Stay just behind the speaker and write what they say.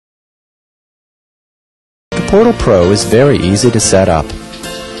PortalPro is very easy to set up.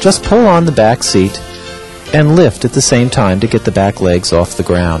 Just pull on the back seat and lift at the same time to get the back legs off the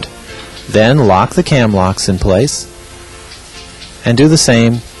ground. Then lock the cam locks in place and do the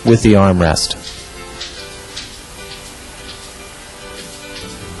same with the armrest.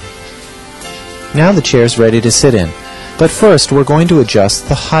 Now the chair is ready to sit in, but first we're going to adjust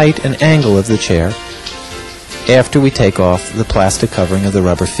the height and angle of the chair after we take off the plastic covering of the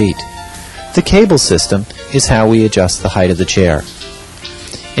rubber feet. The cable system is how we adjust the height of the chair.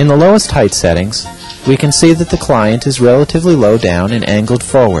 In the lowest height settings, we can see that the client is relatively low down and angled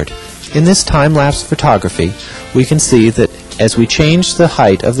forward. In this time-lapse photography, we can see that as we change the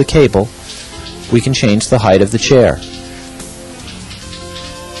height of the cable, we can change the height of the chair.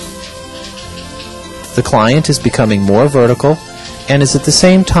 The client is becoming more vertical and is at the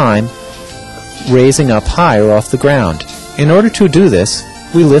same time raising up higher off the ground. In order to do this,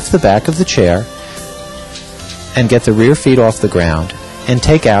 we lift the back of the chair and get the rear feet off the ground and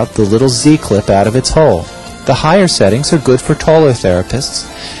take out the little Z-clip out of its hole. The higher settings are good for taller therapists,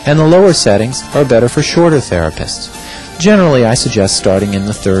 and the lower settings are better for shorter therapists. Generally, I suggest starting in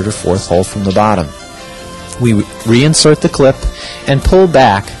the third or fourth hole from the bottom. We reinsert the clip and pull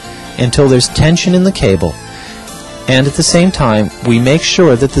back until there's tension in the cable, and at the same time we make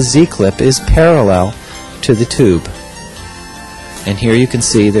sure that the Z-clip is parallel to the tube. And here you can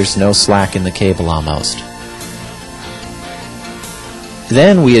see there's no slack in the cable almost.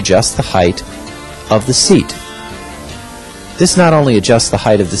 Then we adjust the height of the seat. This not only adjusts the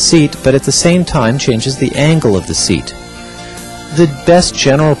height of the seat, but at the same time changes the angle of the seat. The best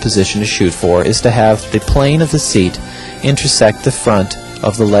general position to shoot for is to have the plane of the seat intersect the front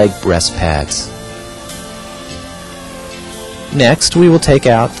of the leg rest pads. Next, we will take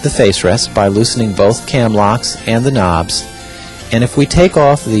out the face rest by loosening both cam locks and the knobs. And if we take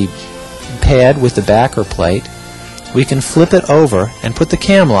off the pad with the backer plate, we can flip it over and put the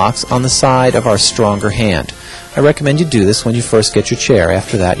cam locks on the side of our stronger hand. I recommend you do this when you first get your chair.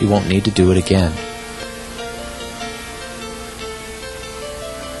 After that, you won't need to do it again.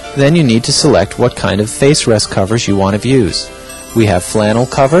 Then you need to select what kind of face rest covers you want to use. We have flannel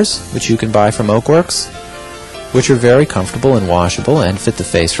covers, which you can buy from Oakworks, which are very comfortable and washable and fit the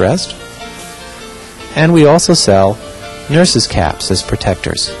face rest. And we also sell nurses' caps as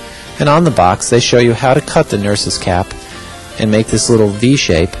protectors. And on the box they show you how to cut the nurse's cap and make this little V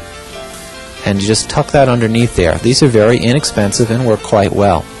shape, and you just tuck that underneath there. These are very inexpensive and work quite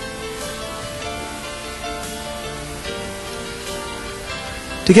well.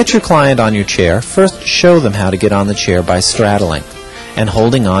 To get your client on your chair, first show them how to get on the chair by straddling and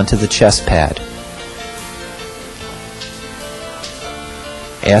holding on to the chest pad.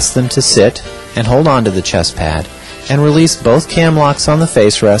 Ask them to sit and hold on to the chest pad and release both cam locks on the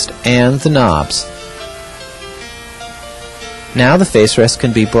face rest and the knobs. Now the face rest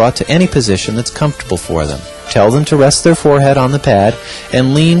can be brought to any position that's comfortable for them. Tell them to rest their forehead on the pad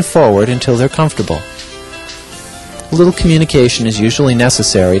and lean forward until they're comfortable. A little communication is usually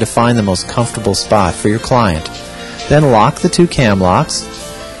necessary to find the most comfortable spot for your client. Then lock the two cam locks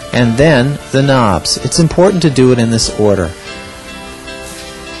and then the knobs. It's important to do it in this order.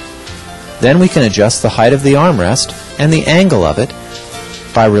 Then we can adjust the height of the armrest and the angle of it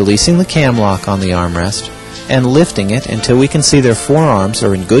by releasing the cam lock on the armrest and lifting it until we can see their forearms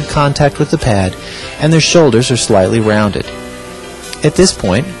are in good contact with the pad and their shoulders are slightly rounded. At this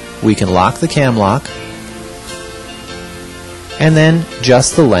point, we can lock the cam lock and then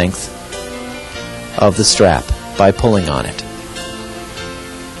adjust the length of the strap by pulling on it.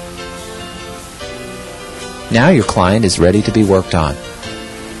 Now your client is ready to be worked on.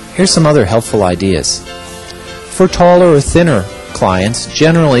 Here's some other helpful ideas. For taller or thinner clients,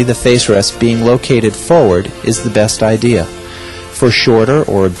 generally the face rest being located forward is the best idea. For shorter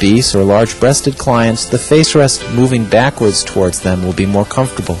or obese or large-breasted clients, the face rest moving backwards towards them will be more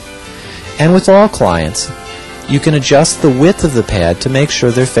comfortable. And with all clients, you can adjust the width of the pad to make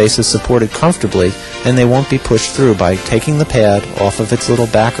sure their face is supported comfortably and they won't be pushed through by taking the pad off of its little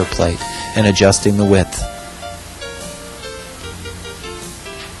backer plate and adjusting the width.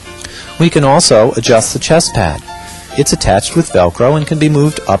 We can also adjust the chest pad. It's attached with Velcro and can be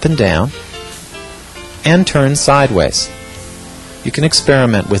moved up and down and turned sideways. You can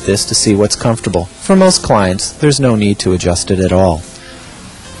experiment with this to see what's comfortable. For most clients, there's no need to adjust it at all.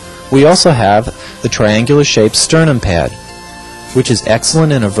 We also have the triangular shaped sternum pad, which is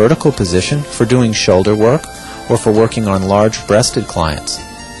excellent in a vertical position for doing shoulder work or for working on large-breasted clients.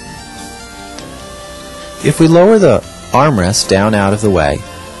 If we lower the armrest down out of the way,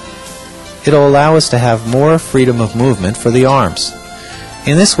 it'll allow us to have more freedom of movement for the arms.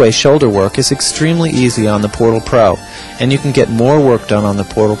 In this way, shoulder work is extremely easy on the PortalPro, and you can get more work done on the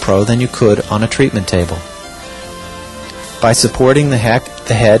PortalPro than you could on a treatment table. By supporting the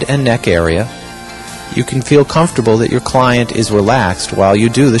head and neck area, you can feel comfortable that your client is relaxed while you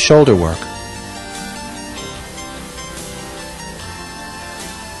do the shoulder work.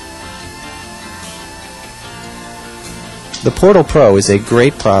 The PortalPro is a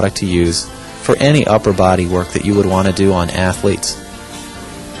great product to use for any upper body work that you would want to do on athletes.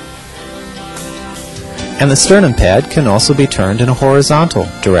 And the sternum pad can also be turned in a horizontal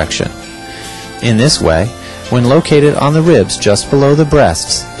direction. In this way, when located on the ribs just below the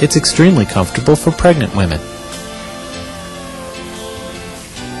breasts, it's extremely comfortable for pregnant women.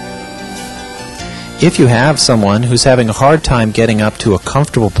 If you have someone who's having a hard time getting up to a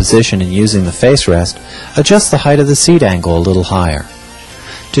comfortable position and using the face rest, adjust the height of the seat angle a little higher.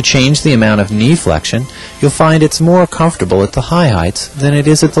 To change the amount of knee flexion, you'll find it's more comfortable at the high heights than it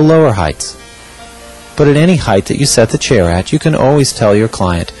is at the lower heights. But at any height that you set the chair at, you can always tell your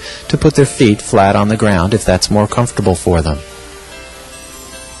client to put their feet flat on the ground if that's more comfortable for them.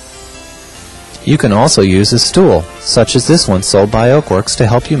 You can also use a stool, such as this one sold by Oakworks, to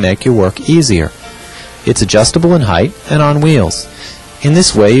help you make your work easier. It's adjustable in height and on wheels. In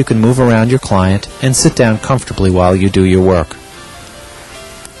this way, you can move around your client and sit down comfortably while you do your work.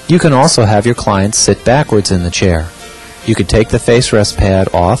 You can also have your client sit backwards in the chair. You could take the face rest pad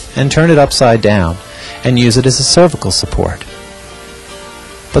off and turn it upside down and use it as a cervical support.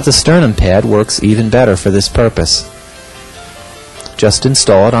 But the sternum pad works even better for this purpose. Just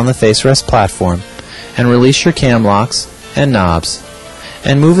install it on the face rest platform and release your cam locks and knobs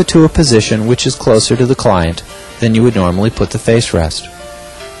and move it to a position which is closer to the client than you would normally put the face rest,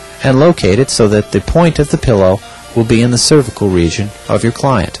 and locate it so that the point of the pillow will be in the cervical region of your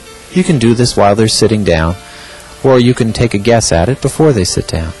client. You can do this while they're sitting down, or you can take a guess at it before they sit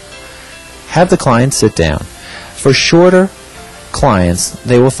down. Have the client sit down. For shorter clients,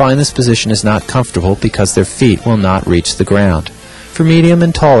 they will find this position is not comfortable because their feet will not reach the ground. For medium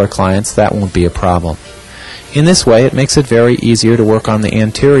and taller clients, that won't be a problem. In this way, it makes it very easier to work on the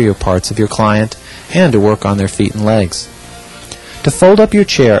anterior parts of your client and to work on their feet and legs. To fold up your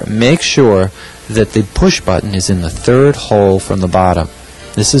chair, make sure that the push button is in the third hole from the bottom.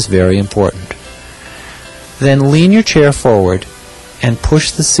 This is very important. Then lean your chair forward and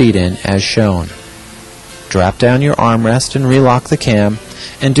push the seat in as shown. Drop down your armrest and relock the cam,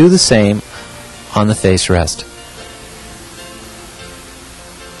 and do the same on the face rest.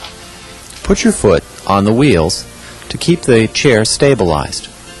 Put your foot on the wheels to keep the chair stabilized.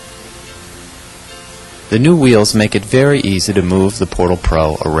 The new wheels make it very easy to move the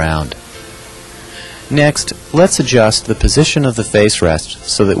PortalPro around. Next, let's adjust the position of the face rest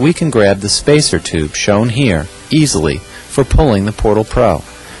so that we can grab the spacer tube shown here easily for pulling the PortalPro.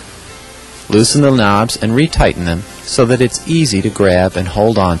 Loosen the knobs and retighten them so that it's easy to grab and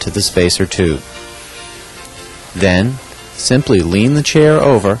hold on to the spacer tube. Then, simply lean the chair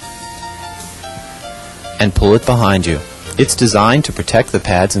over and pull it behind you. It's designed to protect the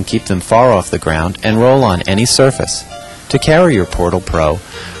pads and keep them far off the ground and roll on any surface. To carry your PortalPro,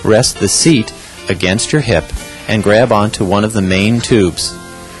 rest the seat against your hip and grab onto one of the main tubes.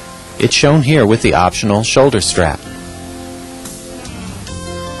 It's shown here with the optional shoulder strap.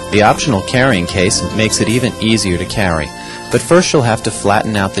 The optional carrying case makes it even easier to carry, but first you'll have to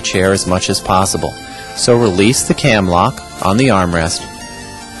flatten out the chair as much as possible. So release the cam lock on the armrest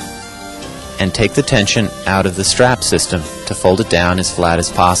and take the tension out of the strap system to fold it down as flat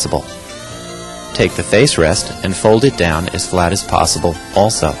as possible. Take the face rest and fold it down as flat as possible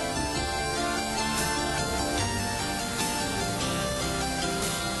also.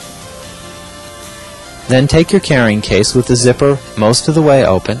 Then take your carrying case with the zipper most of the way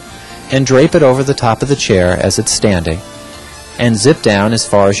open and drape it over the top of the chair as it's standing and zip down as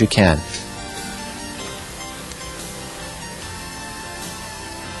far as you can.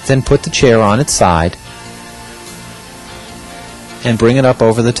 Then put the chair on its side and bring it up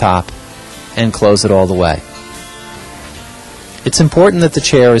over the top and close it all the way. It's important that the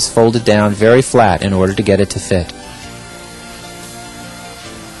chair is folded down very flat in order to get it to fit.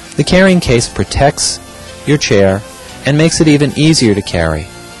 The carrying case protects your chair and makes it even easier to carry.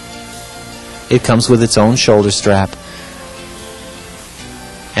 It comes with its own shoulder strap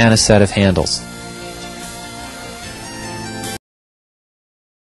and a set of handles.